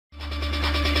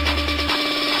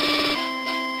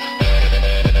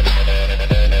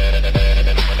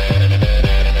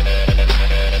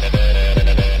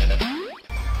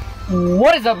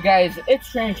What is up, guys?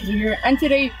 It's Cheto here, and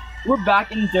today we're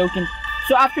back in Dokkan.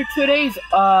 So after today's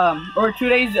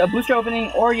booster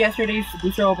opening or yesterday's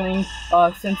booster opening,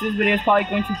 since this video is probably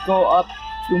going to go up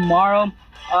tomorrow,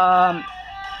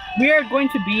 we are going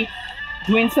to be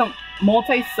doing some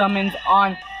multi-summons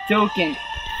on Dokkan.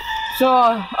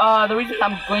 So the reason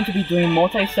I'm going to be doing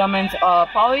multi-summons,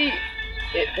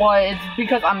 it's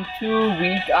because I'm too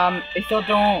weak. I still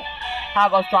don't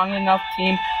have a strong enough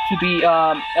team to be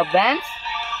advanced.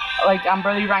 Like, I'm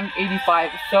barely ranked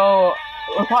 85, so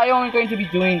we're probably only going to be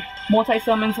doing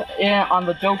multi-summons on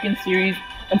the Dokkan series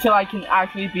until I can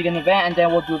actually beat an event, and then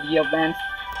we'll do the events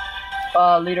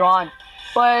later on.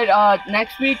 But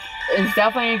next week is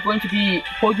definitely going to be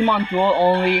Pokemon Duel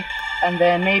only, and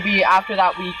then maybe after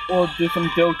that week we'll do some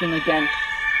Dokkan again.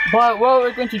 But what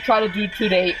we're going to try to do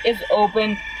today is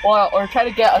open or try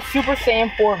to get a Super Saiyan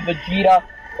 4 Vegeta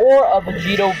or a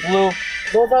Vegito Blue.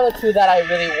 Those are the two that I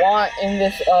really want in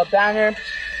this banner.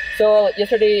 So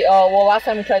yesterday, last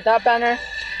time we tried that banner.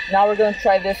 Now we're going to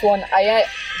try this one. I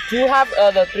do have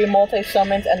the 3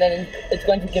 multi-summons, and then it's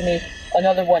going to give me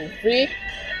another one free.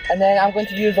 And then I'm going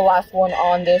to use the last one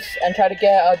on this and try to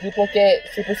get a duplicate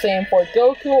Super Saiyan 4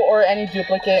 Goku or any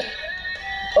duplicate,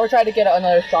 or try to get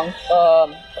another strong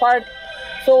card.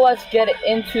 So let's get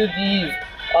into these.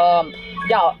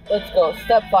 Yeah, let's go.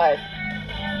 Step 5.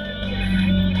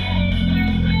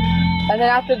 And then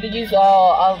after these,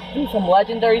 I'll do some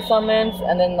legendary summons,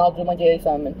 and then I'll do my daily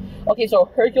summon. Okay, so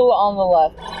Hercule on the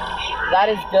left. That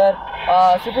is good.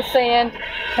 Super Saiyan.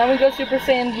 Can we go Super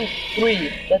Saiyan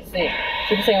 3? Let's see.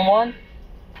 Super Saiyan 1,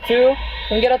 2.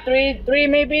 Can we get a 3? 3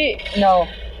 maybe? No.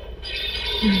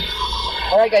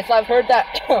 Alright, guys, so I've heard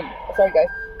that. Sorry, guys.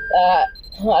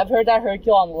 I've heard that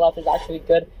Hercule on the left is actually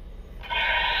good.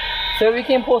 So if we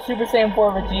can pull Super Saiyan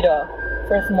 4 Vegeta,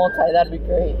 first multi, that'd be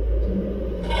great.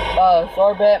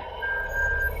 Sorbet.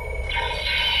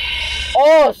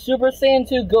 Oh, Super Saiyan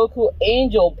 2 Goku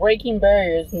Angel, breaking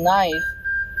barriers, nice.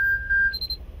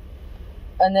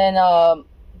 And then,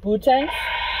 Bootangs.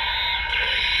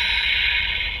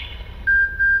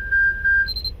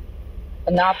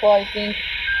 Nappa, I think.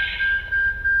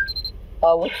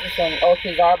 What's this one?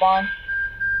 Okay, Zarbon.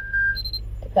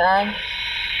 Japan.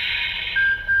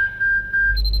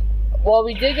 Well,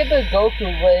 we did get the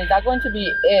Goku, but is that going to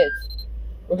be it?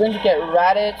 We're going to get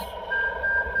Raditz,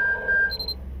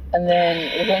 and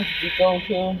then we're going to do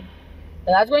Goku, and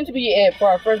that's going to be it for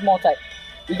our first multi.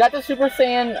 We got the Super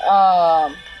Saiyan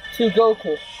 2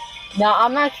 Goku. Now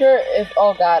I'm not sure if,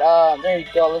 oh god, there you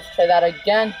go, let's try that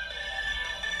again.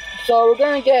 So we're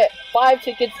gonna get 5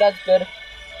 tickets, that's good.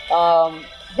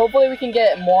 Hopefully we can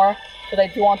get more, because I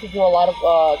do want to do a lot of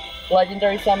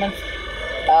legendary summons.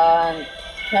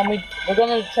 We're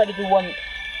gonna try to do one.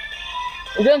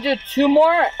 We're gonna do 2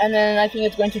 more, and then I think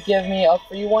it's going to give me a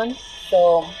free one.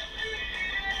 So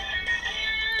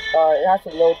it has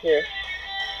to load here.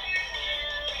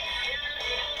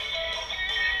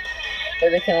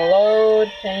 If it can load,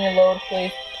 can you load,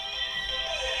 please?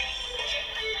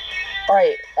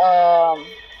 Alright,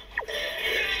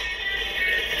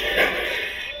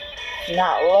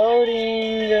 not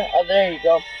loading. Oh, there you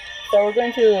go. So we're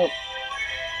going to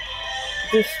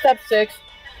do step 6.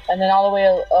 And then all the way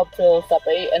up to step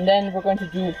 8, and then we're going to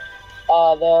do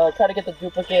try to get the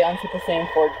duplicate on Super Saiyan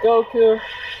 4 Goku.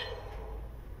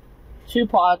 2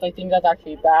 pods, I think that's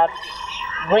actually bad.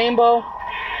 Rainbow,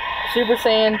 Super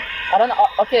Saiyan. I don't know.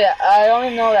 Okay, I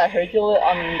only know that Hercule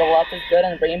on the left is good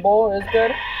and Rainbow is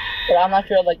good, but I'm not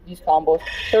sure like these combos.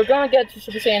 So we're gonna get to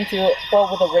Super Saiyan 2,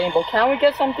 but with a Rainbow. Can we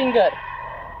get something good?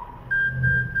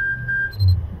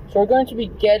 So we're going to be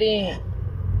getting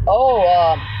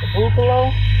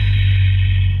Buffalo.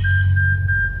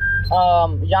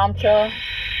 Yamcha,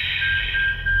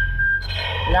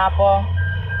 Nappa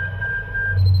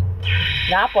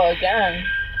again,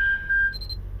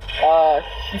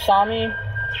 Shisami,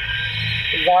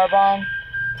 Zarbon,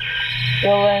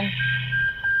 Dylan.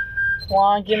 Come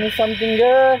on, give me something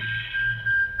good.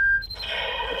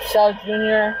 Cell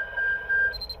Jr.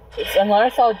 It's another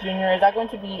Cell Jr. Is that going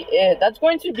to be it? That's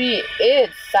going to be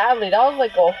it. Sadly, that was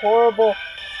like a horrible.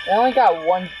 I only got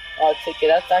 1 ticket.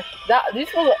 That's actually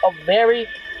this was a very,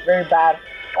 very bad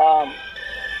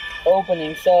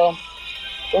opening. So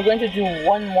we're going to do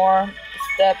 1 more,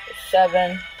 step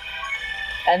 7,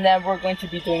 and then we're going to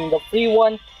be doing the free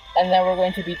one, and then we're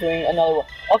going to be doing another one.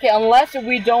 Okay, unless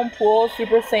we don't pull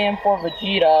Super Saiyan 4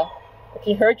 Vegeta.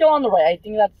 Okay, Hercule on the right. I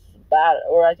think that's bad,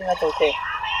 or I think that's okay.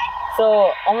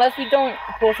 So unless we don't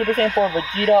pull Super Saiyan 4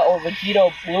 Vegeta or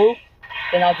Vegito Blue,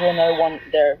 then I'll do another one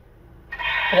there.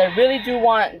 Because I really do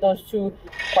want those 2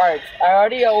 cards. I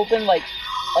already opened like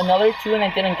another 2 and I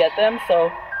didn't get them,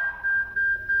 so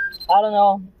I don't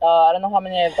know. I don't know how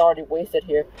many I've already wasted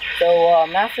here. So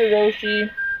Master Roshi,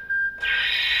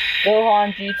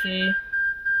 Gohan GT,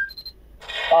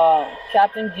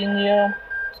 Captain Ginyu,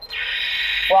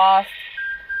 Frost,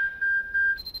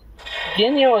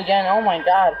 Ginyu again, oh my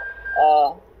god,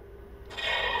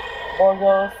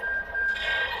 Borgos,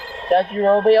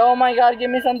 Yajirobe, oh my god,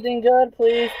 give me something good,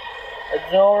 please.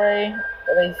 Azore,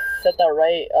 if I said that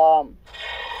right,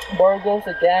 Borgos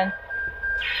again,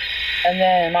 and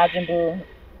then Majin Buu.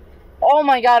 Oh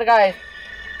my god, guys.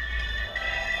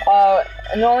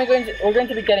 And we're going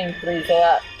to be getting 3, so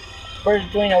that we're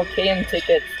doing okay in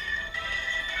tickets.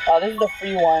 This is the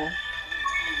free one.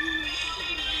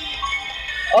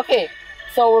 Okay,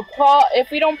 so if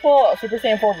we don't pull Super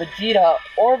Saiyan 4 Vegeta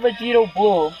or Vegeta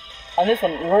Blue on this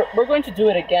one, we're going to do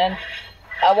it again.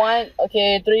 I want,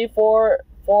 okay, 3, 4,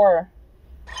 4.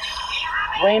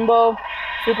 Rainbow,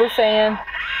 Super Saiyan.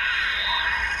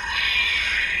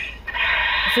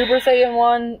 Super Saiyan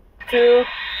 1, 2.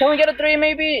 Can we get a 3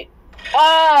 maybe?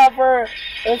 I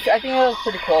think it was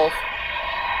pretty close.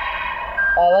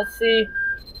 Let's see.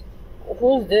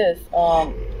 Who's this?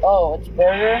 Oh, it's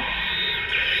Burger.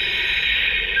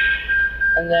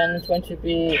 And then it's going to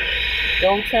be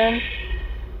Goten.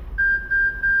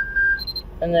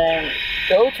 And then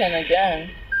Goten again.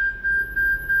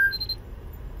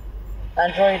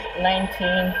 Android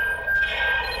 19.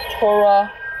 Tora.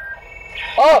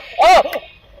 Oh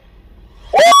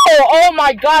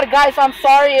my god, guys, I'm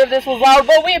sorry if this was loud,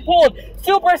 but we pulled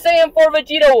Super Saiyan 4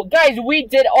 Vegeta. Guys, we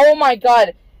did. Oh my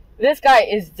god. This guy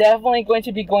is definitely going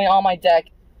to be going on my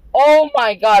deck. Oh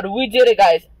my god, we did it,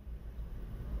 guys.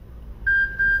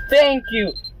 Thank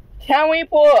you. Can we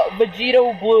pull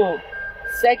Vegeta Blue?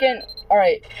 Second,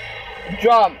 alright.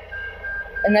 Drum.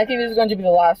 And I think this is going to be the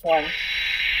last one.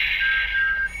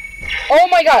 Oh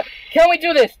my god, can we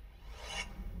do this?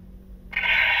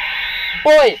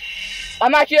 Boy,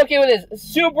 I'm actually okay with this.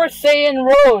 Super Saiyan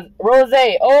Rose.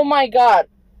 Oh my god.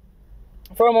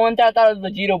 For a moment I thought it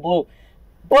was Vegeta Blue.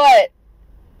 But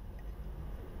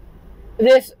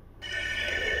this,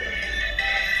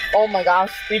 oh my god, I'm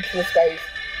speechless, guys.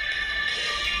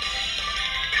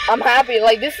 I'm happy.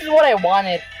 Like, this is what I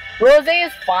wanted. Rose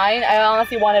is fine. I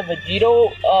honestly wanted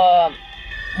Vegeta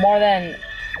more than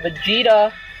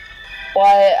Vegeta.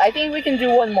 But I think we can do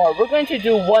one more. We're going to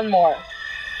do one more.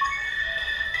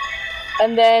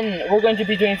 And then we're going to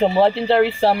be doing some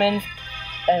legendary summons.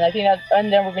 And I think that,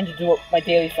 and then we're going to do my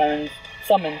daily summons.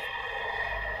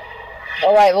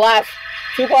 Alright, last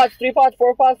 2 pods, 3 pods,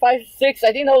 4 pods, 5, 6.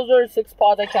 I think those were 6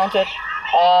 pods I counted.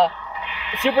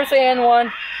 Super Saiyan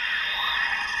 1.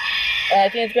 And I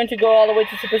think it's going to go all the way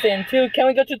to Super Saiyan 2. Can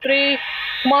we go to 3?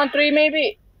 Come on, 3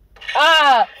 maybe?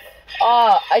 I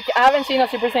haven't seen a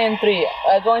Super Saiyan 3.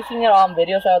 I've only seen it on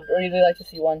video, so I'd really like to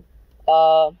see one.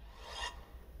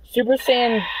 Super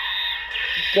Saiyan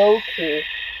Goku.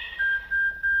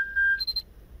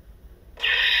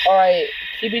 Alright,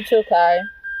 Kibito Kai.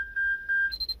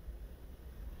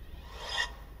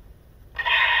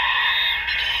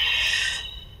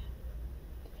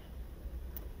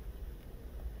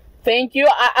 Thank you.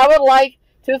 I would like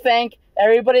to thank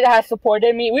everybody that has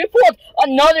supported me. We pulled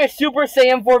another Super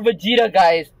Saiyan 4 Vegeta,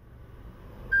 guys.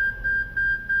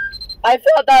 I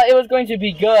felt that it was going to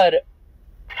be good.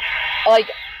 Like,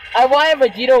 I wanted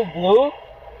Vegeta Blue,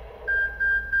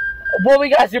 but we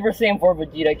got Super Saiyan 4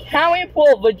 Vegeta. Can we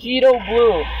pull Vegeta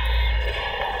Blue?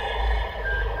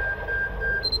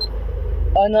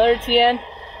 Another TN.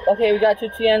 Okay, we got 2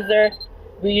 TNs there.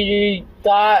 We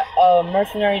got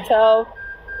Mercenary Tao.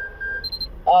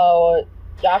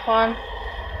 Dokkan.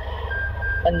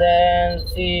 And then,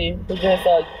 let's see, who's this?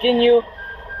 Ginyu.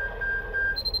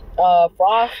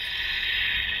 Frost.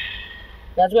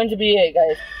 That's going to be it,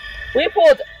 guys. We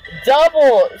pulled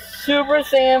double Super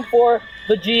Saiyan 4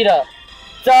 Vegeta.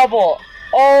 Double.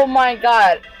 Oh my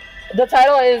god. The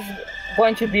title is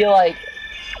going to be like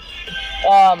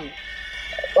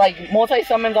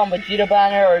multi-summons on Vegeta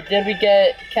banner, or can we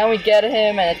get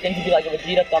him, and it's going to be like a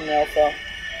Vegeta thumbnail, so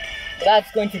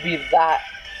that's going to be that.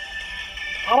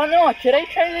 I don't know, should I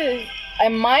try to, I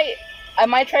might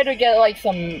try to get like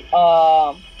some,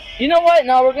 you know what,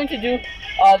 no, we're going to do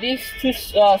these 2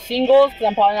 singles, because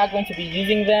I'm probably not going to be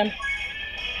using them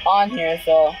on here,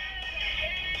 so.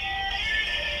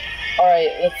 Alright,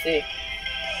 let's see.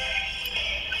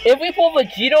 If we pull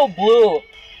Vegeta Blue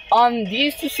on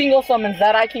these 2 single summons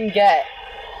that I can get,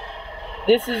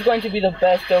 this is going to be the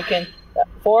best token.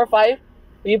 4 or 5?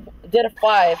 We did a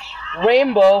 5.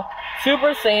 Rainbow,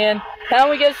 Super Saiyan. Can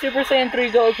we get Super Saiyan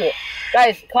 3 Goku?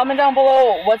 Guys, comment down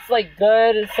below what's like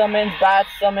good summons, bad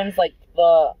summons, like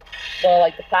the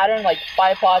pattern, like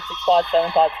 5 pods, 6 pods,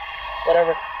 7 pods,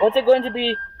 whatever. What's it going to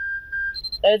be?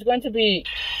 It's going to be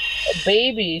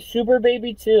baby, super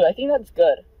baby 2. I think that's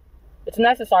good. It's an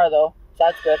SSR though, so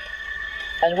that's good.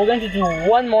 And we're going to do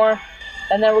one more,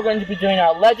 and then we're going to be doing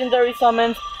our legendary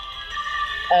summons.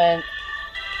 And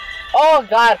oh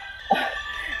god,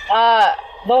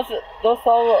 those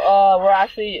 12 were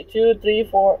actually 2, 3,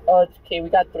 4. Okay, we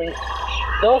got 3.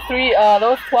 Those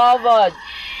 12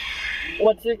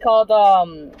 what's it called,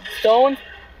 stones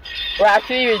were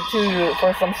actually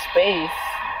for some space.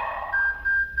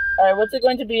 Alright, what's it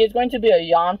going to be? It's going to be a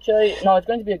Yamcha. No, it's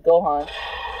going to be a Gohan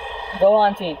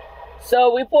team.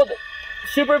 So we pulled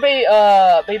Super Baby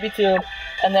 2,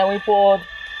 and then we pulled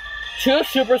 2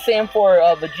 Super Saiyan 4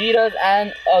 Vegetas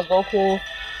and Goku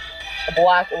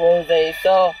Black Rose.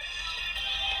 So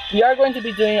we are going to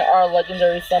be doing our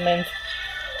legendary summons.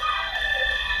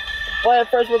 But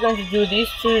first we're going to do these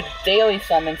 2 daily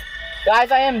summons. Guys,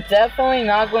 I am definitely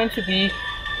not going to be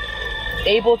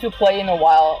able to play in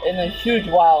a huge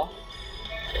while.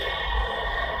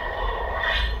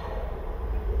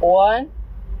 1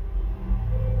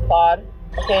 pod.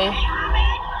 Okay.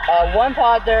 1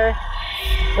 pod there.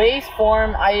 Base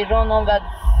form. I don't know if that's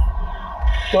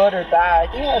good or bad.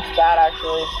 I think that's bad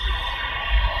actually.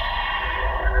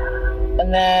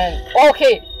 And then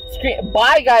okay. Screen.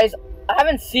 Bye guys. I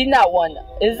haven't seen that one.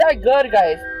 Is that good,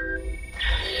 guys?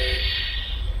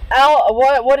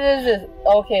 What is this?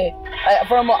 Okay, I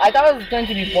thought it was going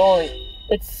to be Bully.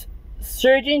 It's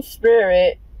Surging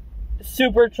Spirit,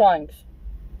 Super Trunks.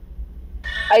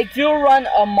 I do run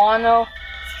a mono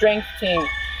strength team,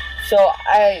 so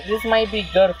this might be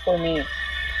good for me.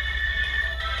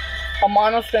 A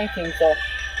mono strength team, so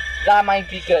that might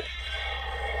be good.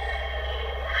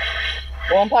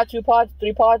 1 pod, 2 pods,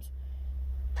 3 pods.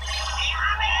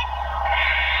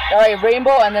 Alright,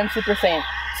 Rainbow and then Super Saiyan.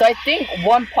 So I think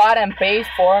 1 pod and base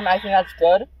form, I think that's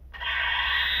good.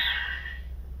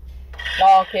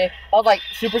 Oh, okay. I was like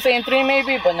Super Saiyan 3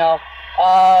 maybe, but no.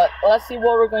 Let's see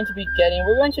what we're going to be getting.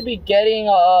 We're going to be getting,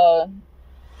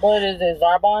 what is it,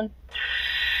 Zarbon?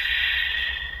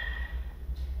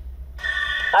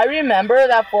 I remember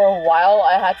that for a while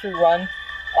I had to run,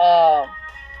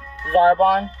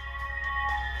 Zarbon.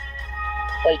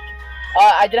 Like,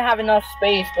 I didn't have enough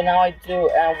space, but now I do.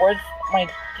 And where's my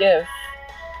gifts?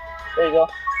 There you go.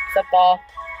 Accept all.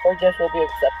 4 gifts will be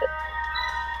accepted.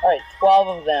 Alright, 12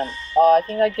 of them. I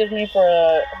think that gives me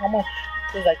for, how much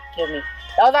does that give me?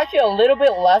 That was actually a little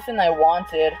bit less than I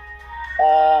wanted.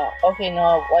 Okay,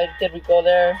 no, why did we go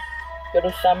there? Go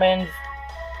to summons.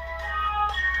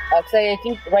 I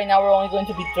think right now we're only going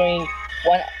to be doing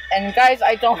 1. And guys,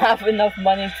 I don't have enough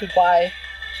money to buy,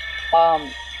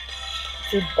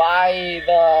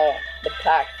 the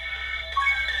pack.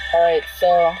 Alright,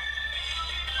 so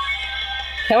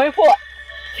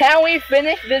can we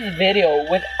finish this video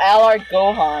with LR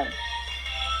Gohan?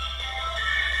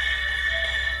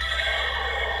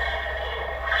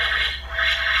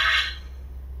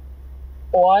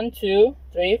 One, 2,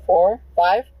 3, 4,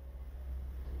 5.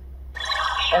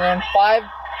 And then 5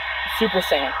 Super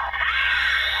Saiyan.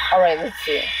 Alright, let's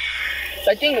see.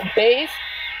 So I think base,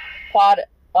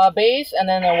 and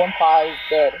then 1 pod is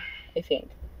good, I think.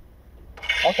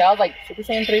 Okay, I was like Super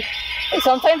Saiyan 3. Like,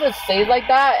 sometimes it stays like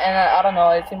that, and I don't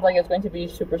know, it seems like it's going to be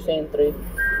Super Saiyan 3.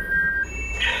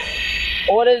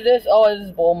 What is this? Oh, this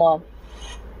is Bulma.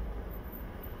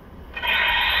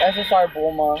 SSR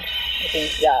Bulma, I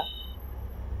think, yeah.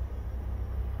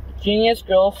 Genius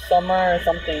Girl Summer or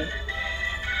something.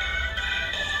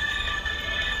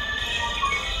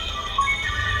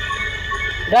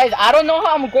 Guys, I don't know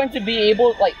how I'm going to be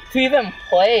able, like, to even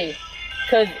play,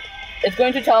 because it's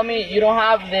going to tell me you don't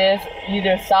have this,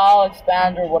 either Sal,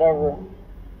 Expand, or whatever.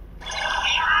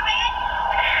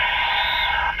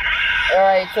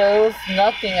 Alright, so it was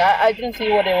nothing. I didn't see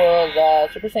what it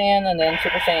was. Super Saiyan and then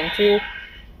Super Saiyan 2.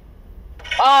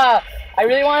 I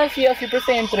really want to see a Super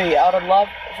Saiyan 3. I would love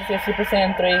to see a Super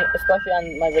Saiyan 3, especially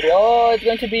on my video. Oh, it's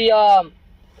going to be,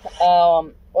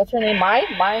 what's her name?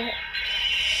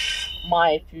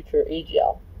 My future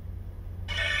AGL.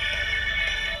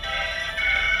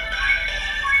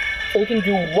 So we can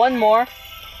do 1 more,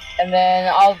 and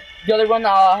then the other one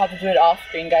I'll have to do it off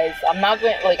screen, guys. I'm not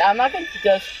going to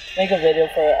just make a video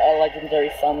for a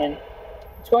legendary summon.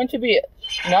 It's going to be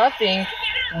nothing.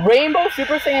 Rainbow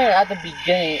Super Saiyan at the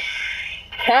beginning.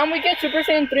 Can we get Super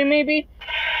Saiyan 3 maybe?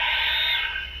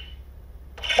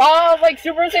 Oh, like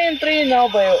Super Saiyan 3, no,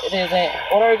 but it isn't.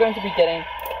 What are we going to be getting?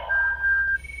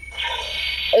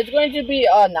 It's going to be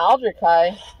an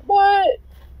Aldrakai. What?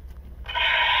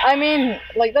 I mean,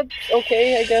 like, that's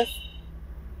okay, I guess.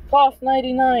 Cost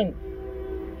 99.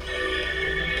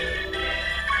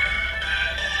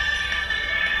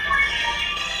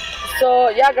 So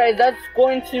yeah, guys, that's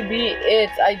going to be it.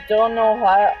 I don't know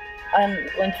how I'm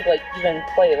going to like even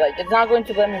play. Like, it's not going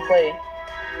to let me play.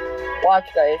 Watch,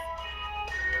 guys.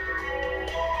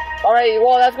 Alright,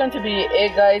 well, that's going to be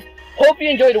it, guys. Hope you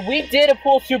enjoyed. We did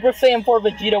pull Super Saiyan 4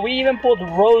 Vegeta. We even pulled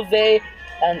Rose.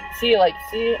 And see,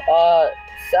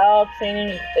 Sal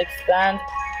training expand.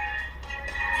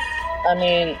 I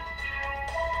mean,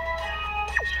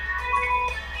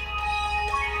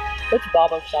 which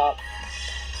Baba shop?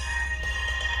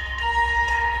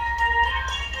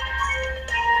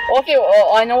 Okay,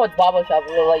 well, I know what's Baba shop.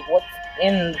 Like, what's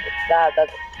in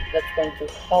that's going to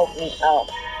help me out.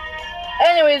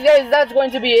 Anyways, guys, that's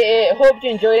going to be it. Hope you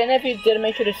enjoyed it, and if you did,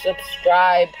 make sure to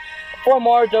subscribe for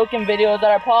more Dokkan videos that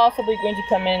are possibly going to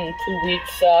come in 2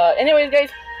 weeks. Anyways,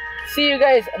 guys, see you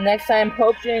guys next time.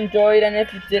 Hope you enjoyed, and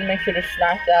if you did, make sure to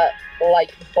smash that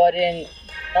like button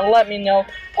and let me know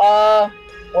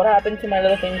what happened to my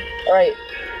little thing. Alright,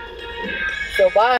 so bye.